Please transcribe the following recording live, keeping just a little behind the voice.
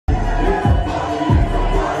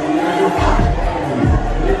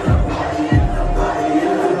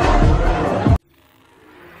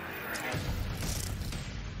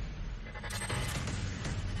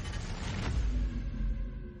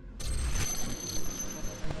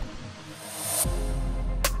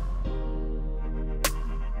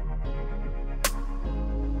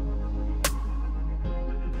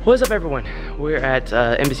What's up, everyone? We're at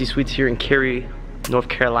Embassy Suites here in Cary, North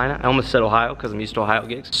Carolina. I almost said Ohio because I'm used to Ohio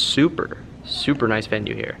gigs. Super nice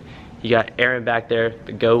venue here. You got Aaron back there,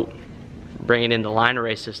 the GOAT, bringing in the line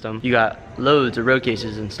array system. You got loads of road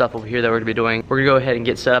cases and stuff over here that we're gonna be doing. We're gonna go ahead and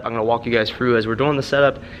get set up. I'm gonna walk you guys through as we're doing the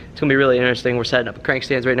setup. It's gonna be really interesting. We're setting up crank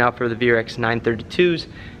stands right now for the VRX 932s.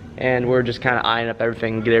 And we're just kind of eyeing up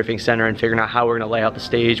everything, get everything centered, and figuring out how we're gonna lay out the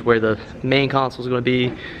stage, where the main console is gonna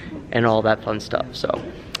be, and all that fun stuff. So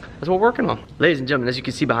that's what we're working on. Ladies and gentlemen, as you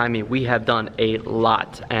can see behind me, we have done a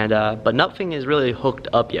lot, and but nothing is really hooked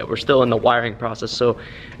up yet. We're still in the wiring process, so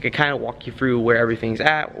I can kind of walk you through where everything's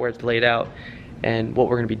at, where it's laid out, and what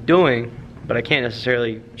we're gonna be doing, but I can't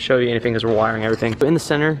necessarily show you anything as we're wiring everything. So in the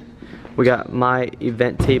center, we got my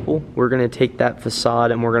event table. We're gonna take that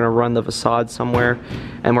facade and we're gonna run the facade somewhere,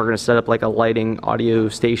 and we're gonna set up like a lighting audio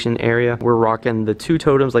station area. We're rocking the 2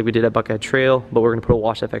 totems like we did at Buckeye Trail, but we're gonna put a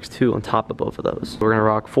Wash FX2 on top of both of those. We're gonna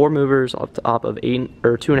rock 4 movers off the top of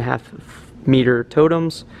 2.5 meter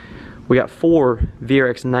totems. We got 4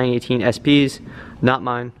 VRX 918 SPs, not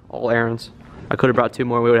mine, all Aaron's. I could have brought 2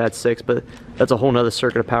 more, we would have had 6, but that's a whole nother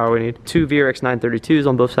circuit of power we need. 2 VRX 932s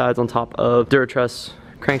on both sides on top of Truss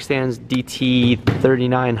crank stands, DT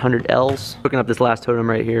 3900Ls. Hooking up this last totem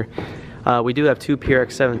right here. We do have 2 PRX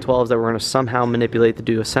 712s that we're going to somehow manipulate to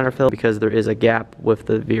do a center fill, because there is a gap with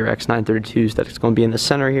the VRX 932s that it's going to be in the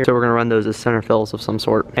center here. So we're going to run those as center fills of some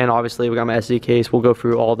sort. And obviously we got my SD case. We'll go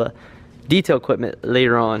through all the detail equipment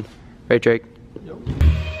later on. Right, Drake? Yep.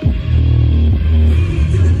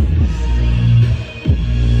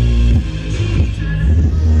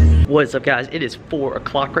 What's up, guys? It is 4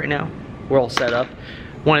 o'clock right now. We're all set up.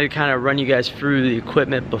 Wanted to kind of run you guys through the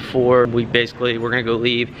equipment before we're gonna go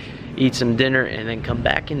leave, eat some dinner, and then come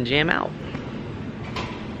back and jam out.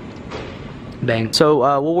 Bang. So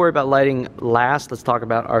we'll worry about lighting last. Let's talk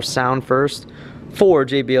about our sound first. 4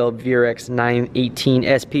 JBL VRX 918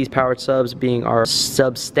 SPs powered subs being our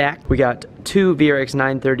sub stack. We got 2 VRX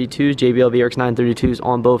 932s, JBL VRX 932s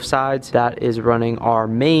on both sides. That is running our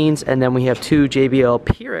mains, and then we have 2 JBL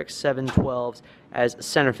PRX 712s as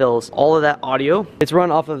center fills. All of that audio, it's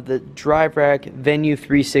run off of the Drive Rack Venue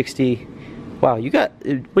 360. Wow, you got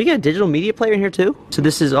a digital media player in here too? So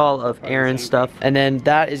this is all of Aaron's stuff, and then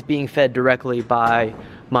that is being fed directly by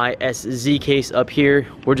my SZ case up here.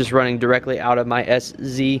 We're just running directly out of my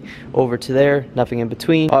SZ over to there, nothing in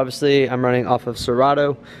between. Obviously, I'm running off of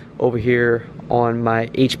Serato over here on my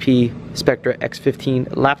HP Spectra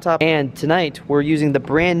X15 laptop. And tonight, we're using the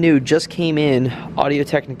brand new, just came in,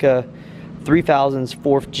 Audio-Technica 3000's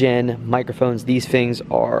 4th gen microphones. These things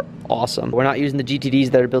are awesome. We're not using the GTDs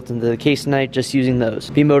that are built into the case tonight, just using those.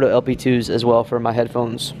 Vimoto LP2s as well for my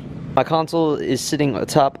headphones. My console is sitting on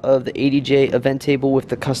top of the 80J event table with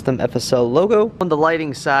the custom FSL logo. On the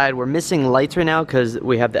lighting side, we're missing lights right now because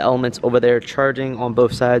we have the elements over there charging on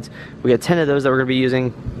both sides. We got 10 of those that we're going to be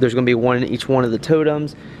using. There's going to be 1 in each one of the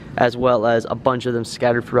totems, as well as a bunch of them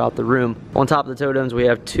scattered throughout the room. On top of the totems, we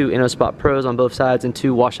have 2 InnoSpot Pros on both sides and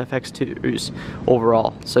 2 Wash FX2s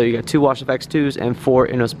overall. So you got 2 Wash FX2s and 4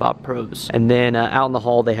 InnoSpot Pros. And then out in the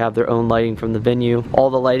hall, they have their own lighting from the venue. All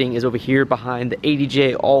the lighting is over here behind the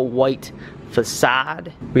 80J all white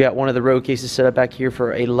facade. We got one of the road cases set up back here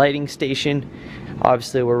for a lighting station.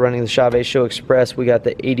 Obviously, we're running the Chavez Show Express. We got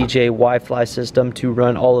the 80J Wi-Fi system to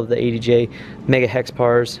run all of the 80J Mega Hex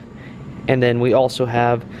bars. And then we also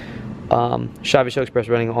have Chavez Show Express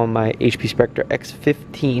running on my HP Spectra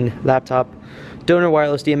X15 laptop. Donor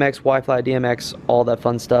wireless DMX, Wi-Fi DMX, all that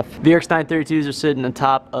fun stuff. VRX 932s are sitting on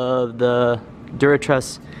top of the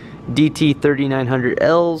Truss DT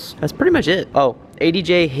 3900Ls. That's pretty much it. Oh,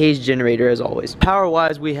 80J haze generator as always. Power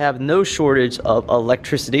wise, we have no shortage of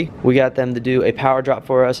electricity. We got them to do a power drop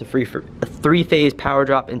for us, a 3-phase power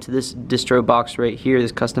drop into this distro box right here,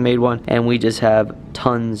 this custom made one, and we just have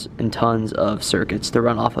tons and tons of circuits to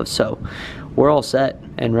run off of. So we're all set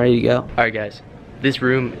and ready to go. All right, guys, this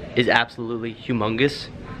room is absolutely humongous,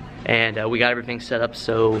 and we got everything set up,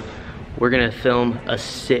 so we're gonna film a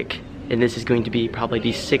sick, and this is going to be probably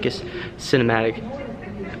the sickest cinematic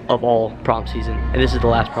of all prom season, and this is the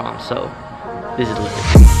last prom, so this is lit.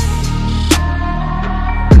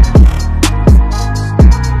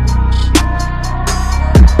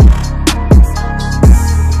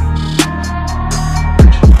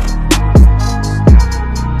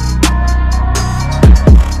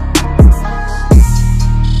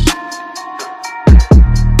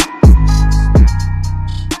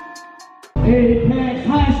 Apex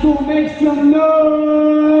High School, make some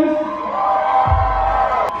noise!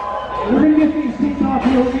 We're gonna get these things off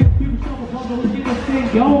here. We're gonna do some of let's get this thing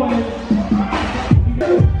going.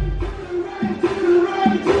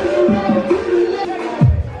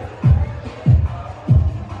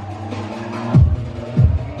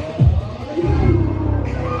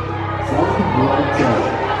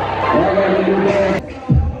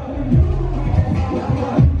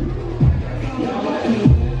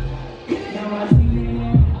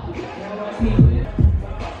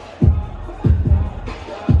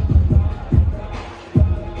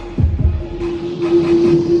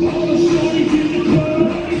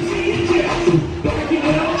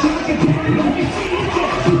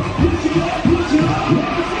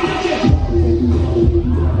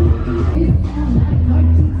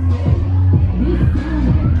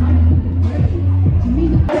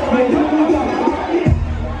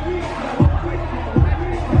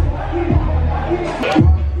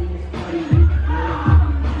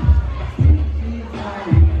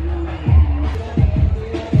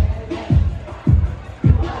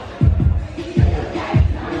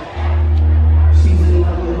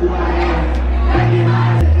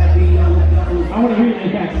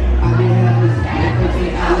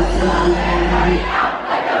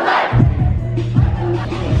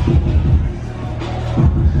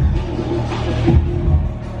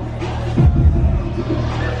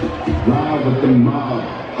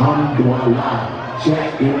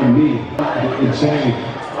 the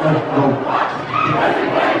chain.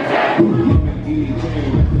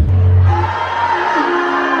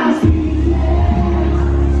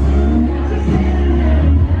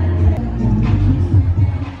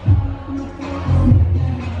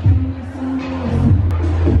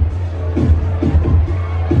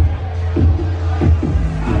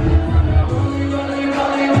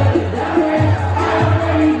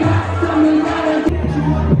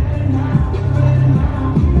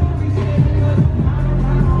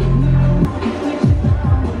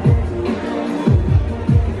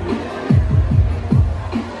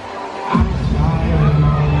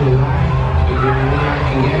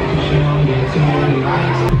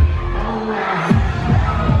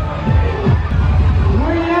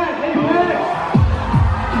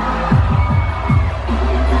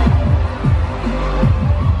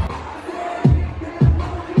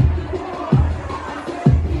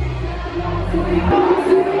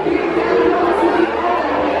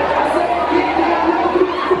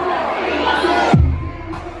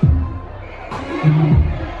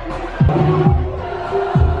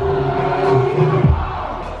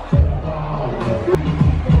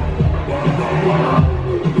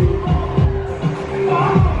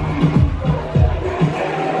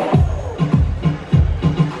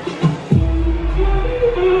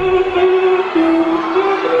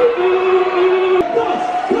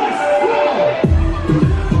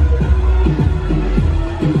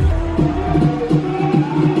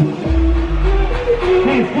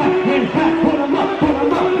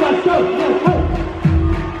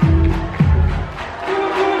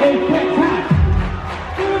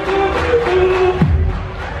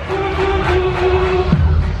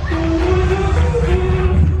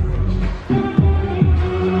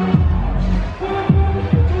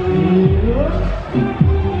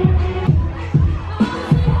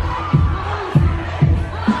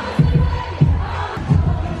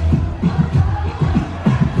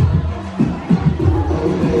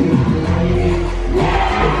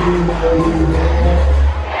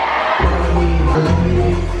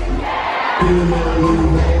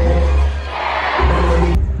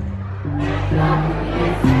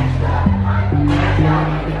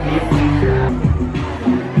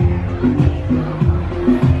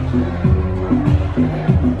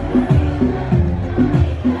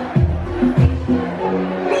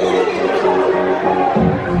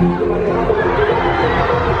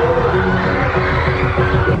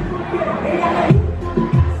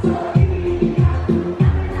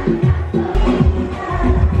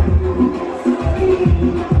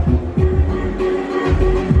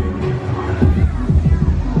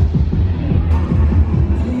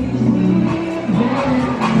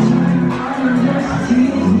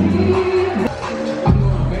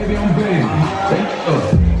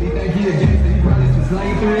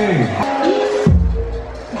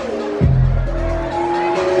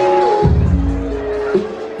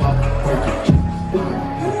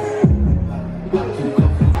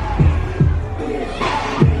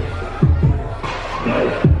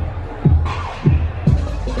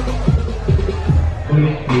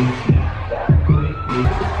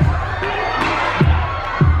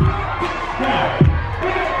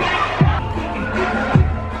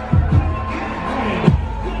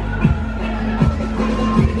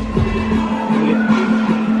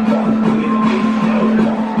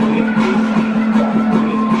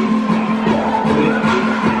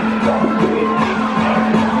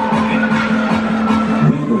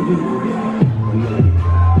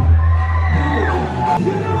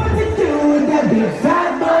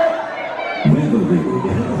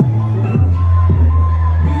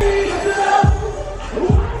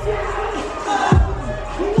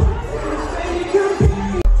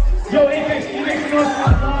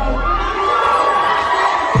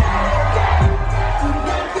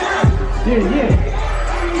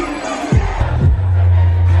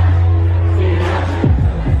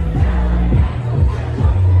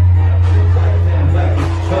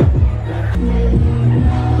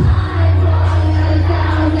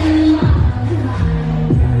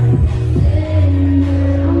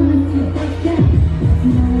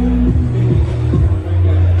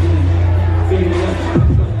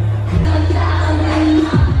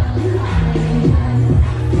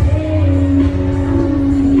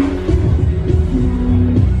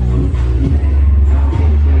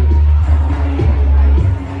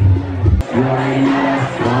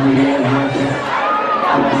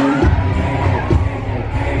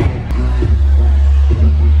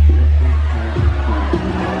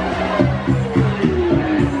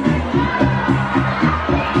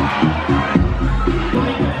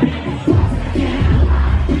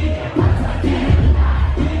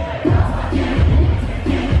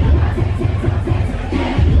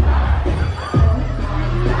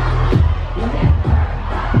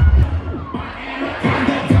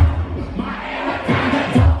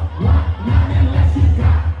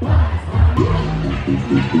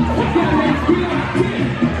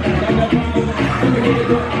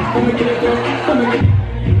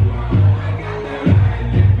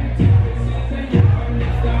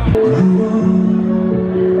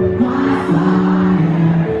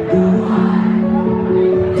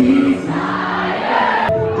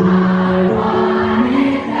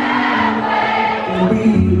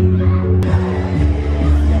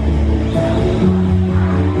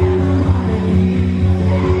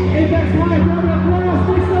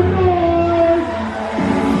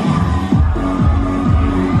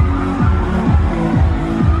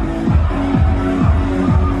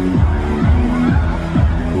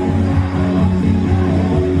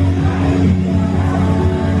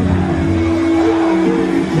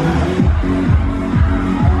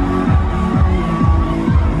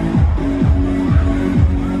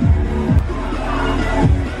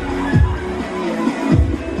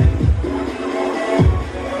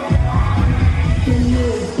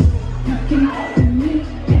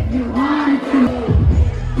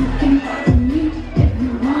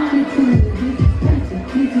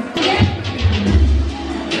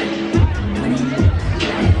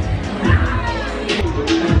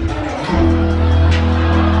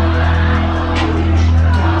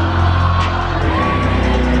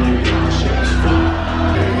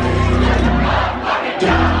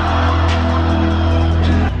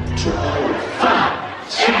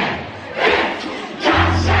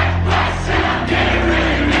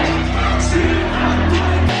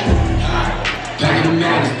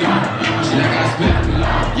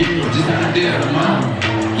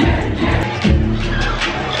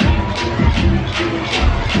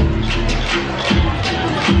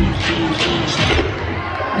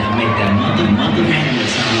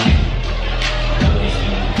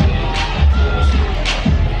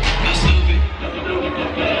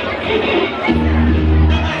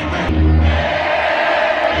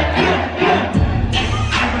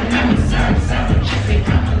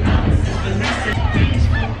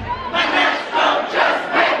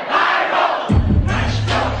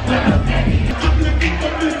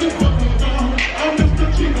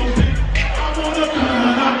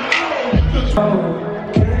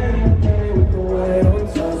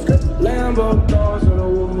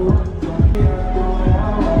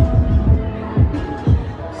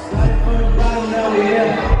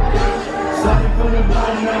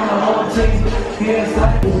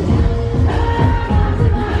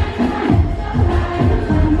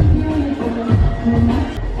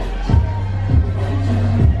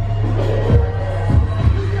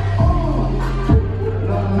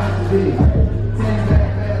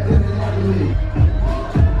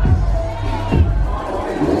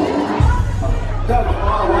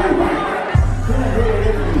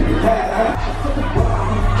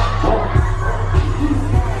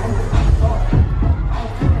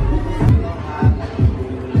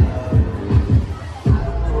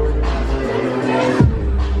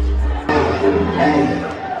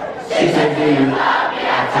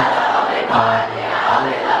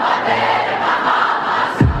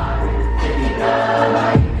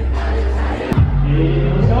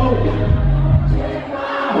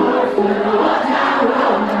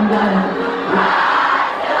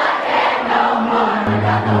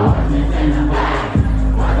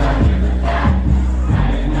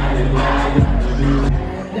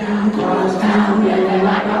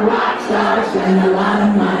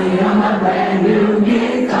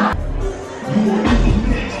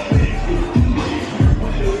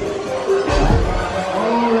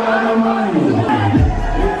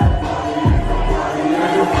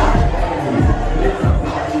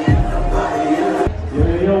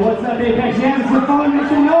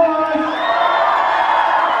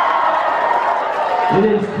 It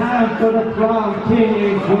is time for the prom king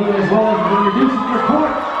and queen as well as introducing your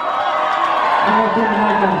court. And we'll turn the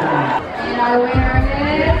mic over to them. And our winner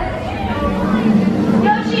is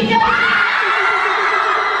Yoshi Joe.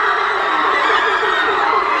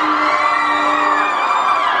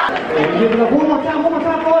 And give it up one more time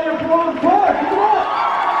for all your prom court. Come on.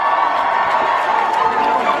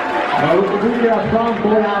 Now we can bring our prom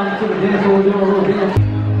court out into the dance floor. We're doing a little dance.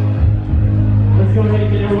 Let's go ahead and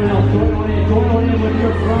get everyone else join on in with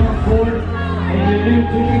your prom court and your new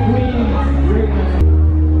king and queen.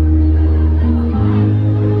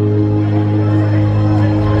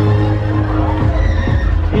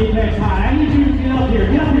 Apex High, I need you to get up here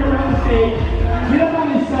around the stage, get up on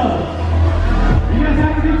these subs. You guys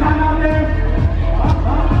have a good time out there?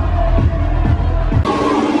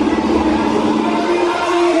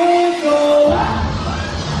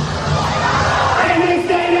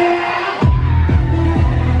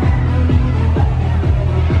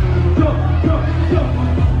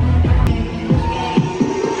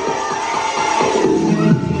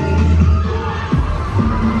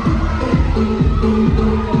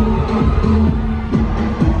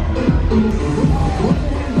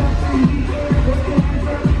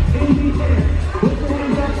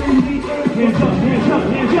 hands up, hands up,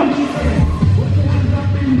 hands up.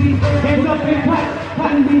 Hands up and clap,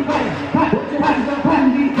 clap, clap, clap,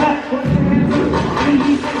 clap, clap, clap.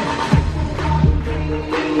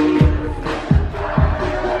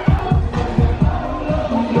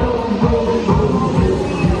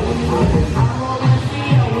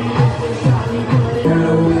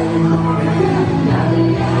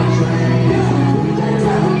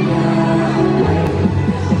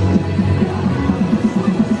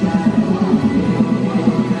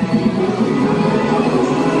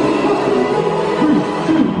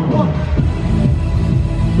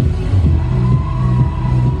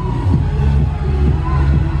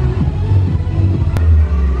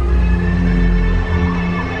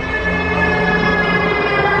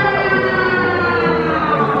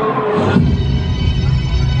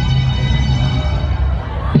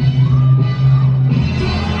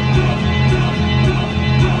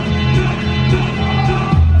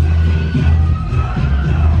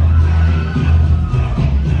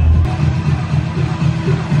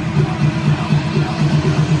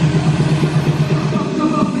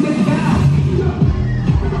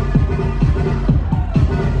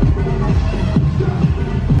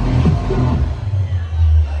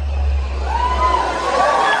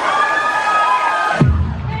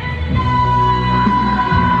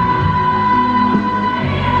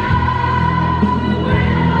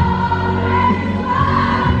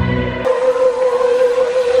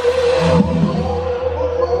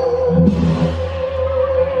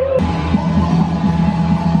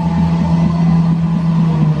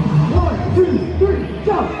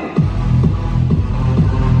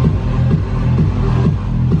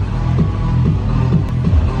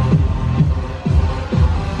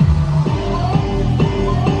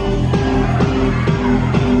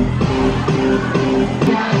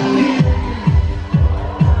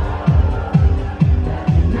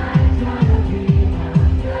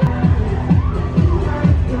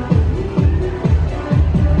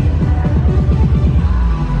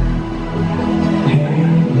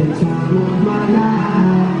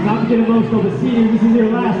 Get emotional, but see, this is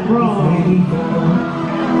your last prom.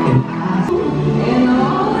 And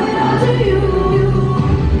all it all to you.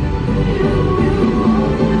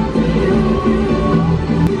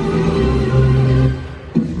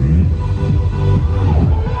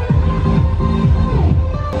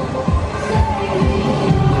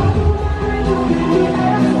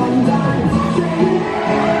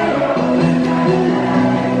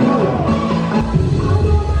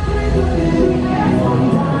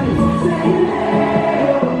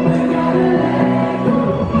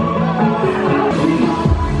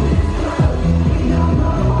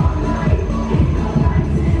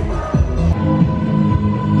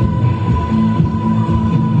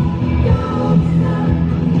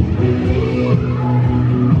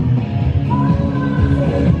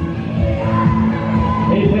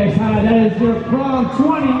 That is your Prom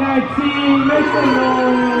 2019. Make some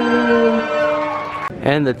noise.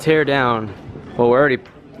 And the teardown. Well, we're already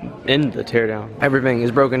in the teardown. Everything is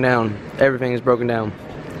broken down. Everything is broken down.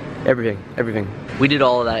 Everything, everything. We did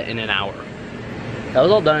all of that in an hour. That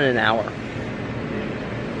was all done in an hour.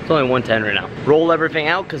 It's only 110 right now. Roll everything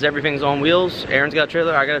out because everything's on wheels. Aaron's got a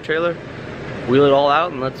trailer, I got a trailer. Wheel it all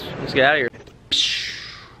out and let's get out of here.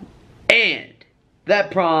 And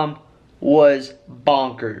that prom was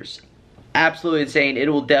bonkers. Absolutely insane. It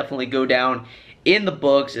will definitely go down in the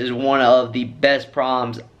books as one of the best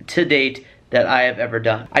proms to date that I have ever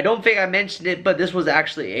done. I don't think I mentioned it, but this was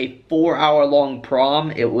actually a 4-hour long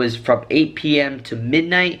prom. It was from 8 p.m. to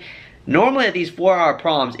midnight. Normally at these 4-hour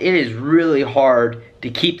proms, it is really hard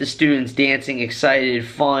to keep the students dancing, excited,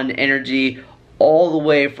 fun, energy, all the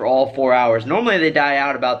way for all 4 hours. Normally they die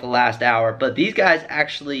out about the last hour, but these guys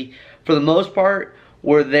actually, for the most part,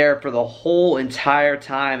 were there for the whole entire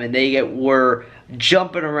time, and they were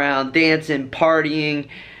jumping around, dancing, partying,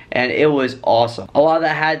 and it was awesome. A lot of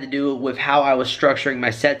that had to do with how I was structuring my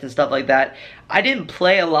sets and stuff like that. I didn't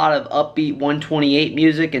play a lot of upbeat 128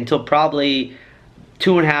 music until probably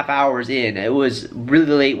 2.5 hours in. It was really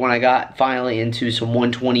late when I got finally into some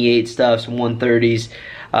 128 stuff, some 130s,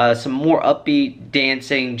 some more upbeat,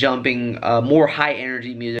 dancing, jumping, more high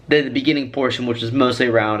energy music than the beginning portion, which was mostly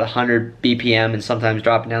around 100 BPM and sometimes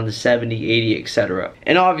dropping down to 70, 80, etc.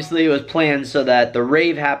 And obviously it was planned so that the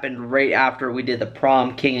rave happened right after we did the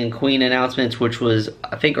prom king and queen announcements, which was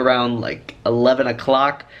I think around like 11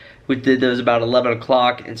 o'clock. We did those about 11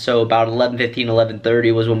 o'clock, and so about 11:15,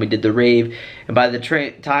 11:30 was when we did the rave. And by the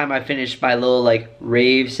time I finished my little like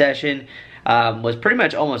rave session, was pretty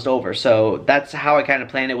much almost over. So that's how I kind of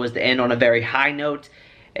planned it, was to end on a very high note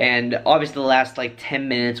And obviously the last like 10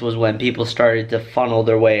 minutes was when people started to funnel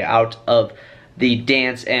their way out of the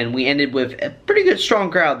dance, and we ended with a pretty good strong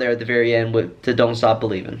crowd there at the very end to Don't Stop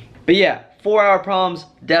Believin'. But yeah, 4-hour proms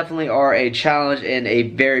definitely are a challenge and a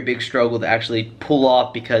very big struggle to actually pull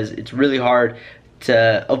off, because it's really hard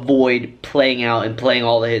to avoid playing out and playing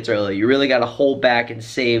all the hits early. You really got to hold back and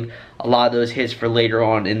save a lot of those hits for later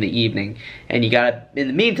on in the evening. And you got to, in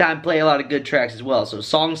the meantime, play a lot of good tracks as well. So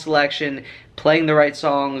song selection, playing the right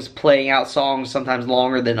songs, playing out songs sometimes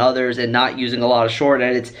longer than others, and not using a lot of short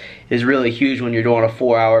edits is really huge when you're doing a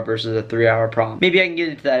 4-hour versus a 3-hour prom. Maybe I can get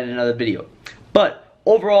into that in another video. But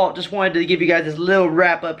overall, just wanted to give you guys this little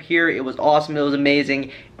wrap up here. It was awesome, it was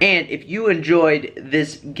amazing. And if you enjoyed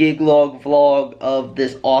this gig log vlog of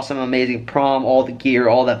this awesome, amazing prom, all the gear,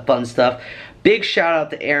 all that fun stuff, big shout out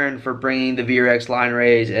to Aaron for bringing the VRX line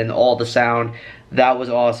rays and all the sound. That was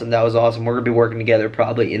awesome, that was awesome. We're going to be working together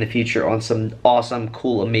probably in the future on some awesome,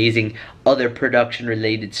 cool, amazing other production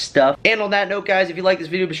related stuff. And on that note, guys, if you like this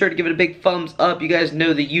video, be sure to give it a big thumbs up. You guys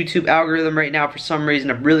know the YouTube algorithm right now, for some reason,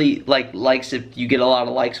 it really likes if you get a lot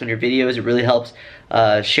of likes on your videos. It really helps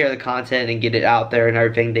share the content and get it out there and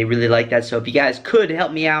everything. They really like that. So if you guys could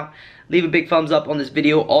help me out, leave a big thumbs up on this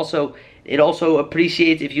video. Also, it also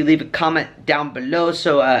appreciates if you leave a comment down below.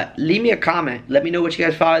 So leave me a comment. Let me know what you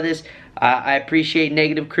guys thought of this. I appreciate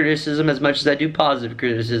negative criticism as much as I do positive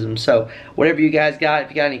criticism. So whatever you guys got, if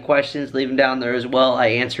you got any questions, leave them down there as well. I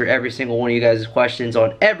answer every single one of you guys' questions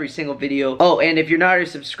on every single video. Oh, and if you're not already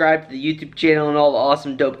subscribed to the YouTube channel and all the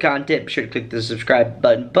awesome dope content, be sure to click the subscribe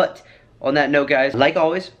button. But on that note, guys, like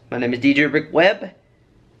always, my name is DJ Rick Webb.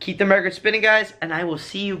 Keep the record spinning, guys, and I will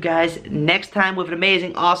see you guys next time with an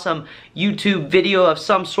amazing, awesome YouTube video of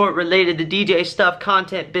some sort related to DJ stuff,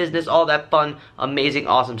 content, business, all that fun, amazing,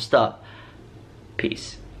 awesome stuff.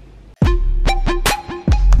 Peace.